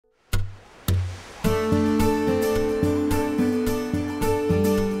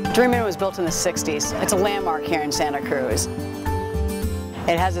Dream Inn was built in the 60s. It's a landmark here in Santa Cruz.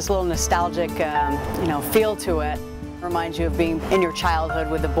 It has this little nostalgic, feel to it. It reminds you of being in your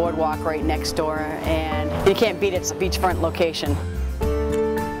childhood with the boardwalk right next door, and you can't beat its beachfront location.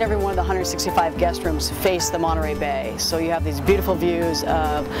 Every one of the 165 guest rooms face the Monterey Bay, so you have these beautiful views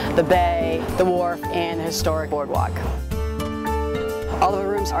of the bay, the wharf, and the historic boardwalk. All of the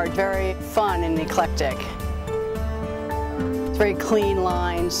rooms are very fun and eclectic. It's very clean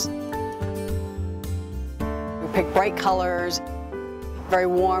lines. We pick bright colors, very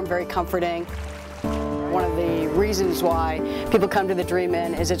warm, very comforting. One of the reasons why people come to the Dream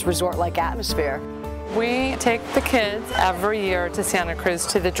Inn is its resort-like atmosphere. We take the kids every year to Santa Cruz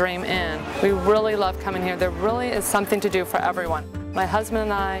to the Dream Inn. We really love coming here. There really is something to do for everyone. My husband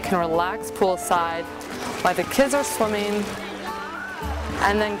and I can relax poolside while the kids are swimming,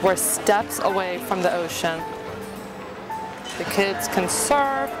 and then we're steps away from the ocean. The kids can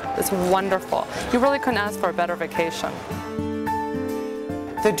surf. It's wonderful. You really couldn't ask for a better vacation.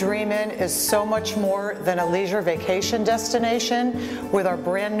 The Dream Inn is so much more than a leisure vacation destination with our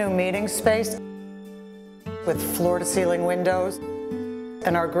brand new meeting space with floor-to-ceiling windows,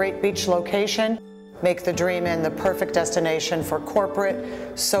 and our great beach location make the Dream Inn the perfect destination for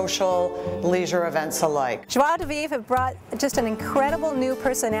corporate, social, leisure events alike. Joie de Vivre have brought just an incredible new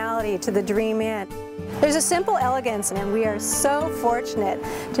personality to the Dream Inn. There's a simple elegance, and we are so fortunate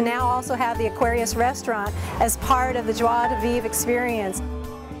to now also have the Aquarius restaurant as part of the Joie de Vivre experience.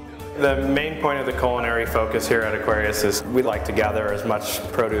 The main point of the culinary focus here at Aquarius is we like to gather as much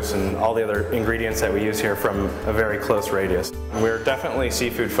produce and all the other ingredients that we use here from a very close radius. We're definitely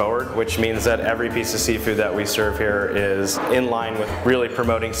seafood forward, which means that every piece of seafood that we serve here is in line with really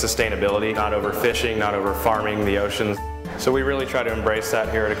promoting sustainability, not overfishing, not over farming the oceans. So we really try to embrace that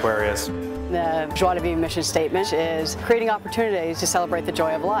here at Aquarius. The Joie de Vivre mission statement is creating opportunities to celebrate the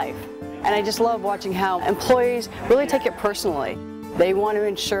joy of life. And I just love watching how employees really take it personally. They want to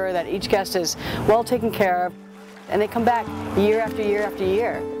ensure that each guest is well taken care of, and they come back year after year after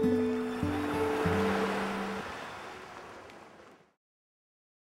year.